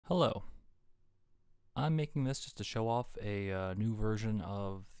Hello. I'm making this just to show off a new version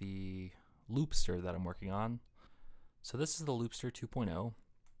of the Loopster that I'm working on. So this is the Loopster 2.0.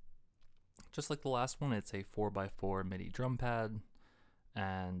 Just like the last one, it's a 4x4 MIDI drum pad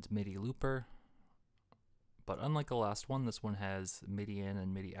and MIDI looper. But unlike the last one, this one has MIDI in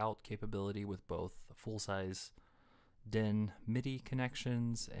and MIDI out capability with both full-size DIN MIDI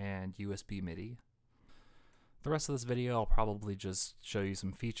connections and USB MIDI. The rest of this video, I'll probably just show you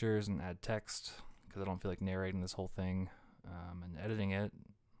some features and add text, because I don't feel like narrating this whole thing and editing it,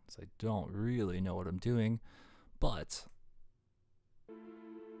 so I don't really know what I'm doing. But